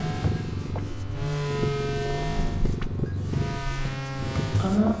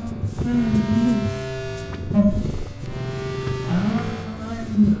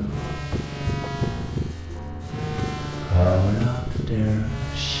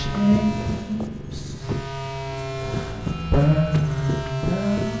ships burn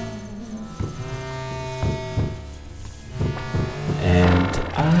out, and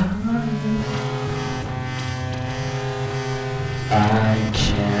I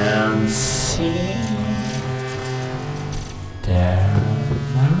can see they're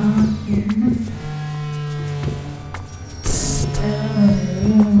not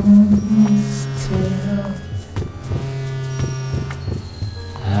standing still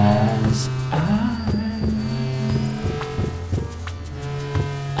as I know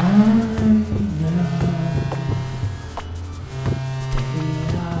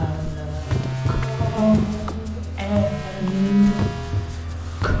they are cold and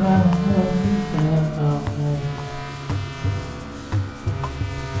cold,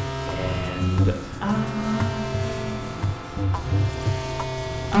 and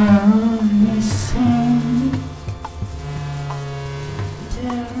I see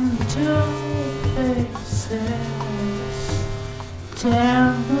down places,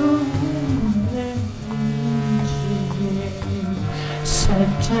 down raging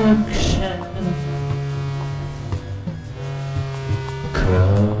seduction,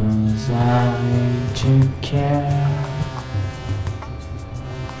 'cause I do care,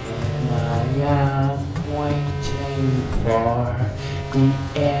 and I am waiting for the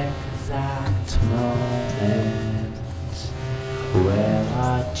exact moment where I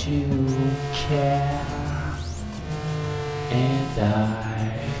do care, and I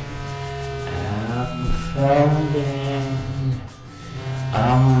am falling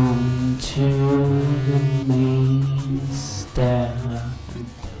onto the main stem,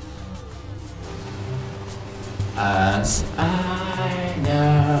 as I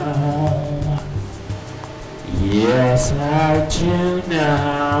know, yes I do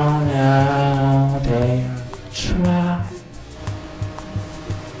know, they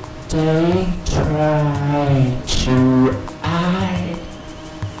try to hide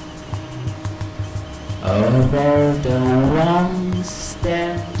over the wrong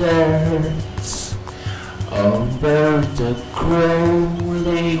standards, over the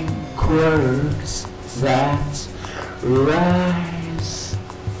crawling quirks that rise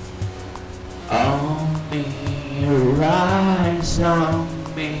on me, rise on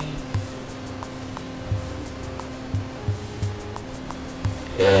me.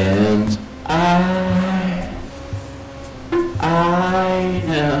 And I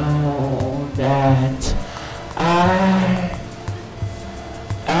know that I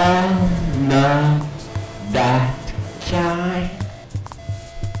am not that kind.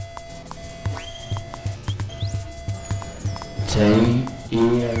 They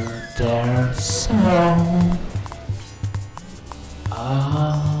hear their soul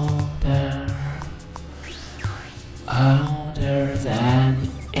older than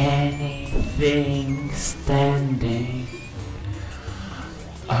anything standing,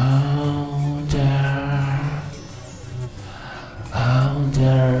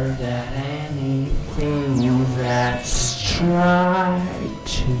 older than anything that's tried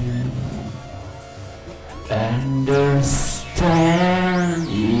to understand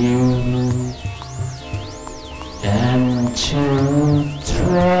you and to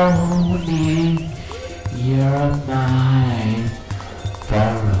throw in your mind for a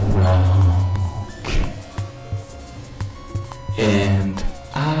walk. And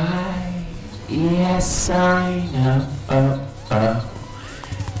yes I know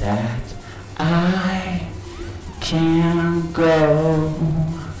that I can go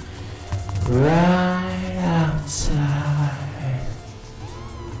right outside,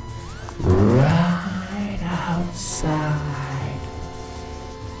 right outside,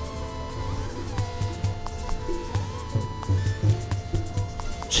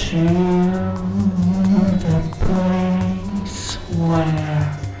 to the place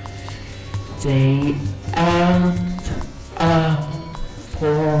where the end of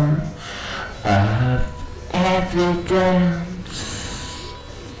form of evidence,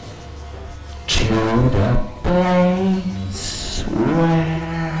 to the place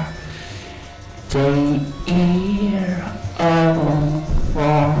where they hear all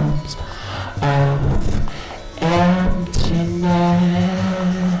forms of emptiness,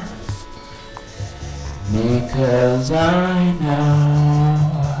 because I know,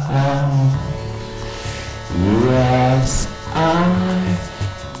 yes I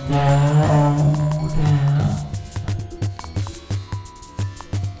know now,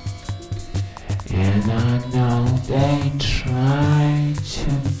 and I know they try to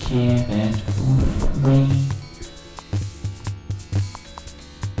give it for free,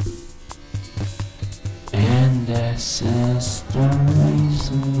 and this is the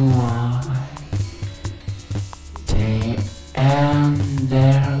reason why they end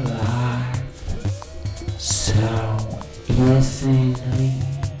their life so easily.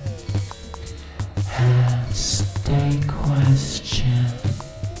 As they question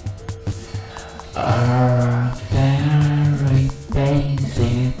our very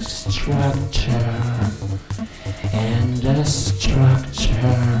basic structure, and the structure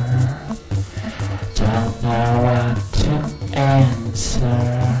don't know what to answer.